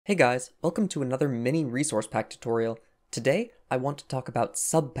Hey guys, welcome to another mini resource pack tutorial. Today, I want to talk about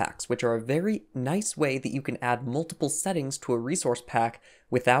subpacks, which are a very nice way that you can add multiple settings to a resource pack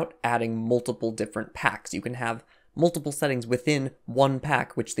without adding multiple different packs. You can have multiple settings within one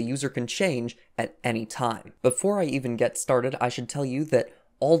pack, which the user can change at any time. Before I even get started, I should tell you that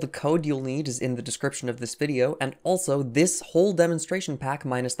all the code you'll need is in the description of this video, and also this whole demonstration pack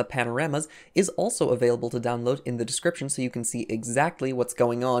minus the panoramas is also available to download in the description so you can see exactly what's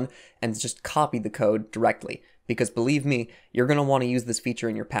going on and just copy the code directly. Because believe me, you're going to want to use this feature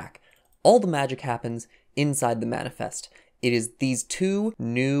in your pack. All the magic happens inside the manifest. It is these two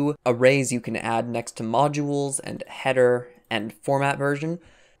new arrays you can add next to modules and header and format version.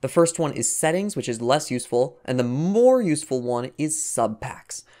 The first one is settings, which is less useful, and the more useful one is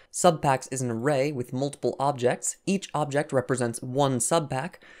subpacks. Subpacks is an array with multiple objects. Each object represents one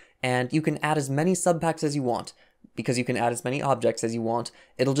subpack, and you can add as many subpacks as you want. Because you can add as many objects as you want,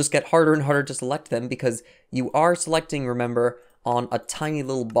 it'll just get harder and harder to select them because you are selecting, remember, on a tiny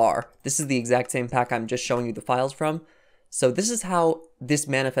little bar. This is the exact same pack I'm just showing you the files from. So this is how this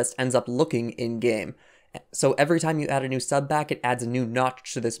manifest ends up looking in-game. So every time you add a new subpack, it adds a new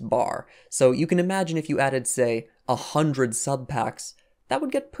notch to this bar. So you can imagine if you added, say, 100 subpacks, that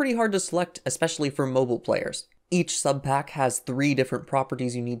would get pretty hard to select, especially for mobile players. Each subpack has 3 different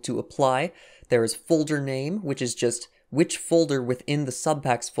properties you need to apply. There is folder name, which is just which folder within the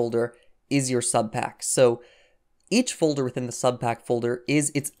subpacks folder is your subpack. So each folder within the subpack folder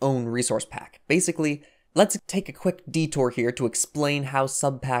is its own resource pack. Basically, let's take a quick detour here to explain how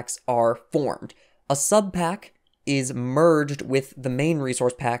subpacks are formed. A subpack is merged with the main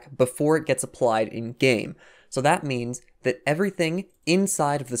resource pack before it gets applied in-game. So that means that everything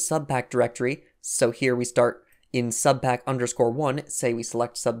inside of the subpack directory, so here we start in subpack_1, say we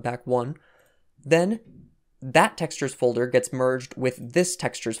select subpack 1, then that textures folder gets merged with this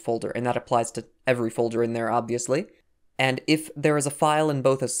textures folder, and that applies to every folder in there, obviously. And if there is a file in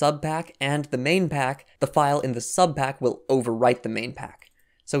both a subpack and the main pack, the file in the subpack will overwrite the main pack.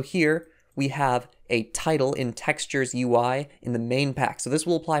 So here, we have a title in textures UI in the main pack. So this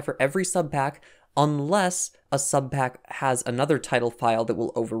will apply for every subpack unless a subpack has another title file that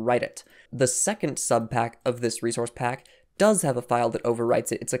will overwrite it. The second subpack of this resource pack does have a file that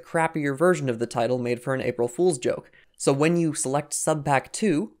overwrites it. It's a crappier version of the title made for an April Fool's joke. So when you select subpack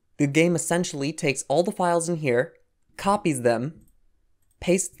 2, the game essentially takes all the files in here, copies them,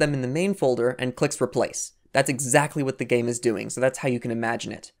 pastes them in the main folder, and clicks replace. That's exactly what the game is doing, so that's how you can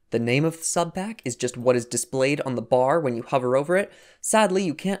imagine it. The name of the subpack is just what is displayed on the bar when you hover over it. Sadly,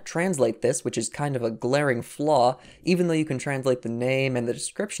 you can't translate this, which is kind of a glaring flaw. Even though you can translate the name and the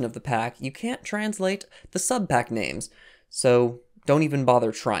description of the pack, you can't translate the subpack names. So don't even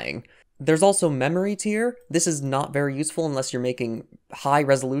bother trying. There's also memory tier. This is not very useful unless you're making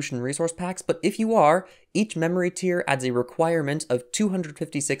high-resolution resource packs, but if you are, each memory tier adds a requirement of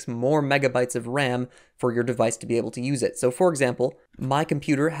 256 more megabytes of RAM for your device to be able to use it. So for example, my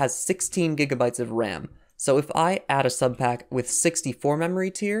computer has 16 gigabytes of RAM. So if I add a subpack with 64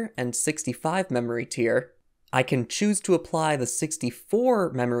 memory tier and 65 memory tier, I can choose to apply the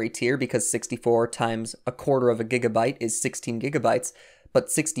 64 memory tier because 64 times a quarter of a gigabyte is 16 gigabytes, but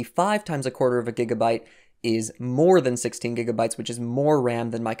 65 times a quarter of a gigabyte is more than 16 gigabytes, which is more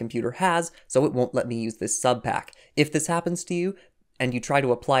RAM than my computer has, so it won't let me use this subpack. If this happens to you, and you try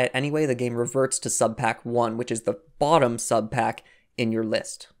to apply it anyway, the game reverts to subpack 1, which is the bottom subpack in your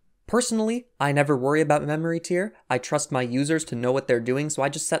list. Personally, I never worry about memory tier. I trust my users to know what they're doing, so I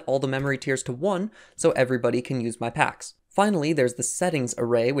just set all the memory tiers to 1 so everybody can use my packs. Finally, there's the settings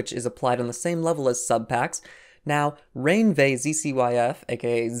array, which is applied on the same level as subpacks. Now, Rainvei ZCYF,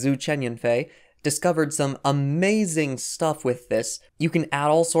 aka Zhu Chenyanfei, discovered some amazing stuff with this. You can add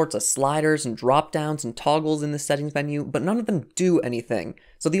all sorts of sliders and drop-downs and toggles in the settings menu, but none of them do anything.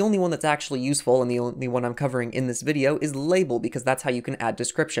 So the only one that's actually useful, and the only one I'm covering in this video, is label, because that's how you can add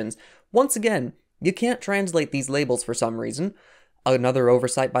descriptions. Once again, you can't translate these labels for some reason, another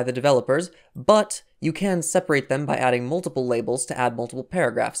oversight by the developers, but you can separate them by adding multiple labels to add multiple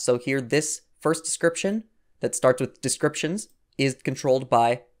paragraphs. So here, this first description that starts with descriptions is controlled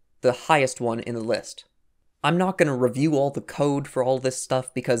by the highest one in the list. I'm not going to review all the code for all this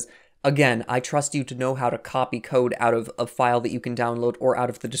stuff because, again, I trust you to know how to copy code out of a file that you can download or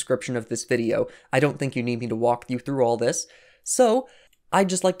out of the description of this video. I don't think you need me to walk you through all this. So, I'd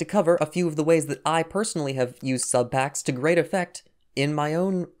just like to cover a few of the ways that I personally have used subpacks to great effect in my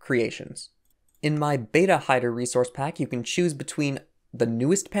own creations. In my beta hider resource pack, you can choose between the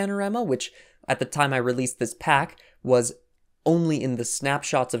newest panorama, which at the time I released this pack was only in the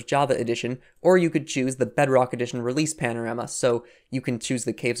Snapshots of Java edition, or you could choose the Bedrock edition release panorama, so you can choose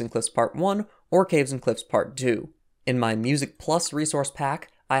the Caves and Cliffs Part 1 or Caves and Cliffs Part 2. In my Music Plus resource pack,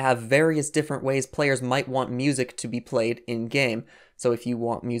 I have various different ways players might want music to be played in-game. So if you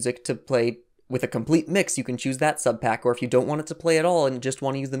want music to play with a complete mix, you can choose that subpack, or if you don't want it to play at all and just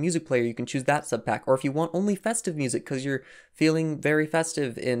want to use the music player, you can choose that subpack, or if you want only festive music because you're feeling very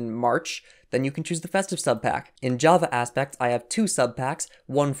festive in March, then you can choose the festive subpack. In Java aspects, I have two subpacks,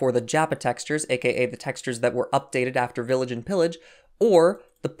 one for the Java textures, aka the textures that were updated after Village and Pillage, or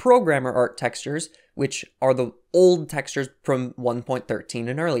the programmer art textures, which are the old textures from 1.13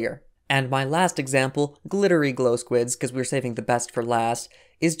 and earlier. And my last example, glittery glow squids, because we're saving the best for last,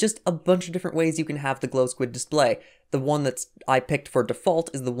 is just a bunch of different ways you can have the glow squid display. The one that I picked for default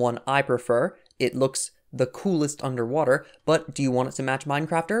is the one I prefer. It looks the coolest underwater, but do you want it to match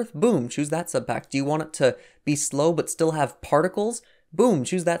Minecraft Earth? Boom, choose that subpack. Do you want it to be slow but still have particles? Boom,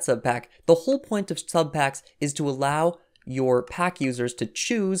 choose that subpack. The whole point of subpacks is to allow your pack users to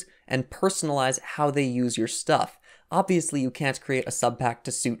choose and personalize how they use your stuff. Obviously, you can't create a subpack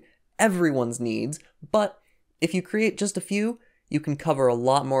to suit everyone's needs, but if you create just a few, you can cover a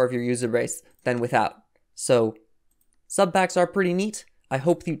lot more of your user base than without. So, subpacks are pretty neat. I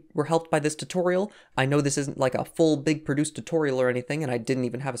hope you were helped by this tutorial. I know this isn't like a full big produced tutorial or anything, and I didn't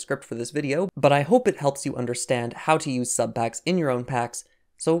even have a script for this video, but I hope it helps you understand how to use subpacks in your own packs,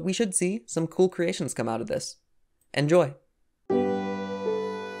 so we should see some cool creations come out of this. Enjoy!